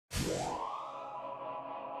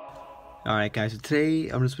Alright guys, so today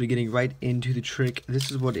I'm just going to be getting right into the trick.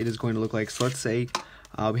 This is what it is going to look like. So let's say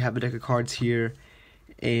we have a deck of cards here,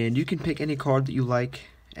 and you can pick any card that you like,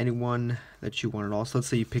 any one that you want at all. So let's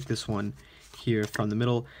say you pick this one here from the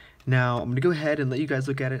middle. Now I'm going to go ahead and let you guys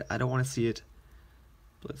look at it. I don't want to see it,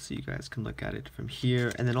 but let's see, you guys can look at it from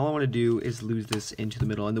here. And then all I want to do is lose this into the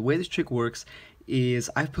middle. And the way this trick works is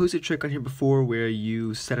I've posted a trick on here before where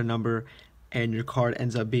you set a number and your card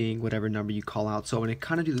ends up being whatever number you call out. So I'm going to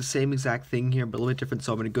kind of do the same exact thing here, but a little bit different.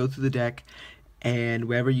 So I'm going to go through the deck, and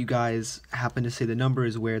wherever you guys happen to say the number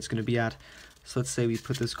is where it's going to be at. So let's say we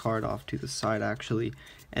put this card off to the side actually,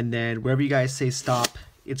 and then wherever you guys say stop,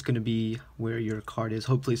 it's going to be where your card is,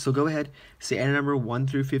 hopefully. So go ahead, say any number 1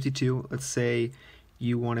 through 52. Let's say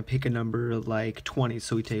you want to pick a number like 20.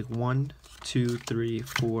 So we take 1, 2, 3,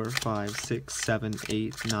 4, 5, 6, 7,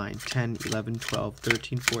 8, 9, 10, 11, 12,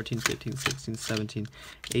 13, 14, 15, 16, 17,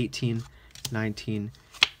 18, 19.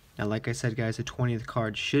 Now, like I said, guys, the 20th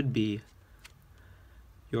card should be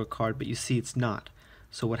your card, but you see it's not.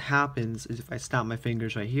 So what happens is if I snap my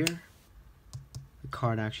fingers right here, the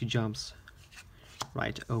card actually jumps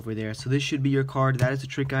right over there. So this should be your card. That is the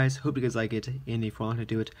trick, guys. Hope you guys like it, and if you want to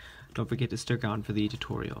do it, don't forget to stick around for the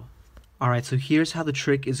tutorial. Alright, so here's how the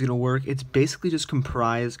trick is going to work. It's basically just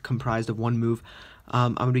comprised of one move.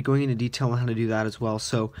 I'm going to be going into detail on how to do that as well.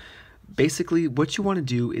 So basically what you want to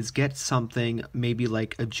do is get something, maybe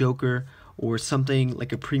like a joker or something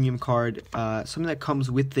like a premium card, something that comes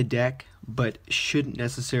with the deck but shouldn't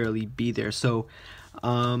necessarily be there. So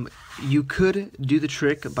you could do the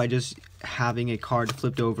trick by just having a card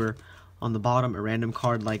flipped over on the bottom, a random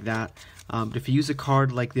card like that. But if you use a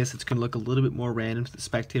card like this, it's going to look a little bit more random to the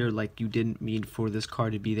spectator, like you didn't mean for this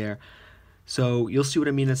card to be there. So you'll see what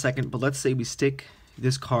I mean in a second, but let's say we stick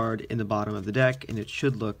this card in the bottom of the deck, and it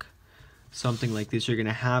should look something like this. You're going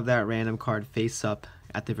to have that random card face up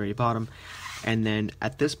at the very bottom, and then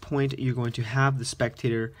at this point you're going to have the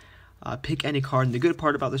spectator pick any card. And the good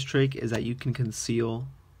part about this trick is that you can conceal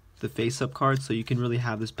the face-up card, so you can really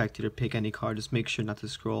have the spectator pick any card. Just make sure not to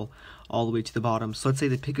scroll all the way to the bottom. So let's say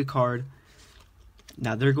they pick a card.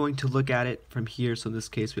 Now they're going to look at it from here. So in this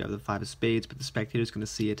case we have the 5 of spades, but the spectator is going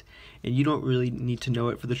to see it, and you don't really need to know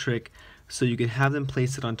it for the trick. So you can have them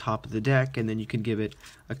place it on top of the deck, and then you can give it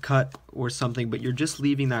a cut or something, but you're just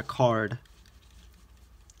leaving that card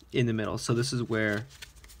in the middle. So this is where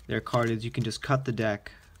their card is. You can just cut the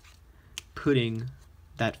deck, putting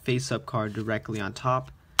that face-up card directly on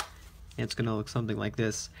top, and it's going to look something like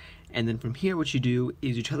this. And then from here what you do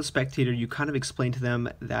is you tell the spectator, you kind of explain to them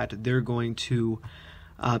that they're going to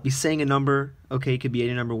be saying a number. Okay, it could be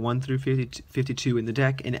any number 1 through 52 in the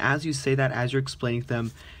deck, and as you say that, as you're explaining to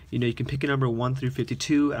them, you know, you can pick a number 1 through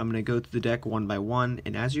 52. I'm going to go through the deck one by one,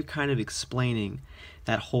 and as you're kind of explaining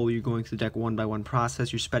that whole, you're going through the deck one by one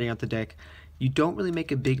process, you're spreading out the deck. You don't really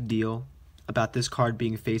make a big deal about this card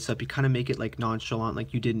being face up. You kind of make it like nonchalant,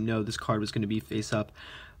 like you didn't know this card was going to be face up.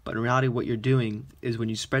 But in reality, what you're doing is when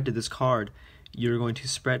you spread to this card, you're going to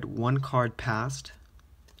spread one card past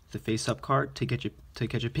the face-up card to catch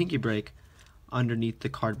a pinky break underneath the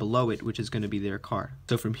card below it, which is going to be their card.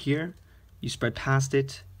 So from here, you spread past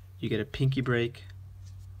it, you get a pinky break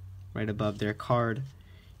right above their card.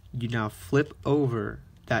 You now flip over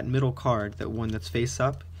that middle card, that one that's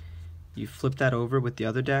face-up. You flip that over with the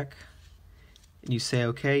other deck, and you say,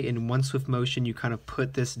 okay, in one swift motion, you kind of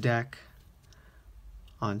put this deck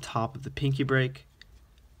on top of the pinky break,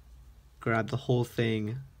 grab the whole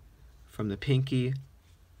thing from the pinky,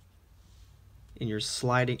 and you're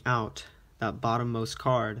sliding out that bottommost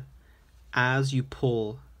card as you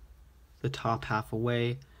pull the top half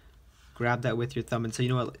away. Grab that with your thumb and say, you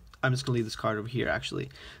know what, I'm just going to leave this card over here actually.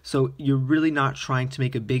 So you're really not trying to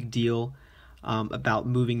make a big deal about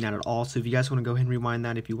moving that at all. So if you guys want to go ahead and rewind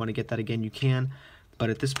that, if you want to get that again, you can.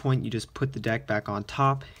 But at this point, you just put the deck back on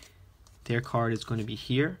top. Their card is going to be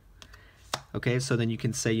here. Okay, so then you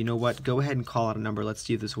can say, you know what, go ahead and call out a number. Let's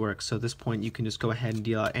see if this works. So at this point, you can just go ahead and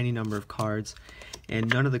deal out any number of cards, and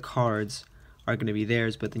none of the cards are going to be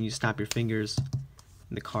theirs, but then you snap your fingers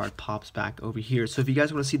and the card pops back over here. So if you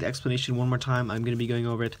guys want to see the explanation one more time, I'm going to be going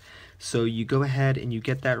over it. So you go ahead and you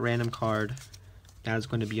get that random card that is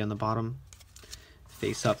going to be on the bottom,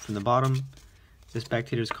 face up from the bottom. The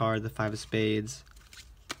spectator's card, the 5 of spades,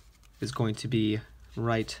 is going to be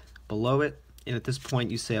right below it, and at this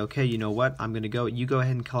point you say, okay, you know what, I'm going to go, you go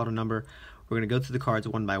ahead and call out a number. We're going to go through the cards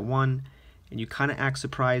one by one, and you kind of act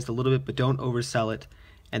surprised a little bit, but don't oversell it.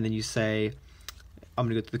 And then you say, I'm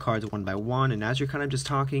going to go through the cards one by one, and as you're kind of just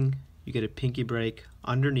talking, you get a pinky break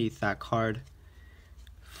underneath that card,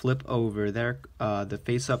 flip over there the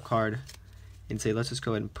face up card, and say, let's just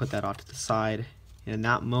go ahead and put that off to the side. And in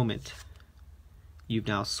that moment, you've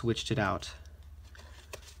now switched it out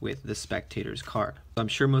with the spectator's card. So I'm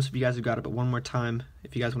sure most of you guys have got it, but one more time,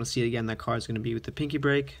 if you guys want to see it again, that card is going to be with the pinky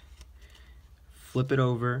break. Flip it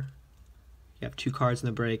over. You have 2 cards in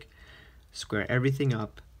the break. Square everything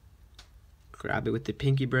up. Grab it with the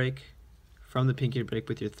pinky break, from the pinky break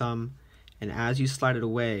with your thumb, and as you slide it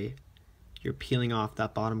away, you're peeling off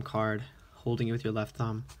that bottom card, holding it with your left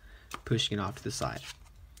thumb, pushing it off to the side.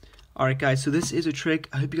 Alright guys, so this is a trick.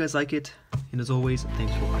 I hope you guys like it, and as always,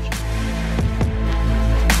 thanks for watching.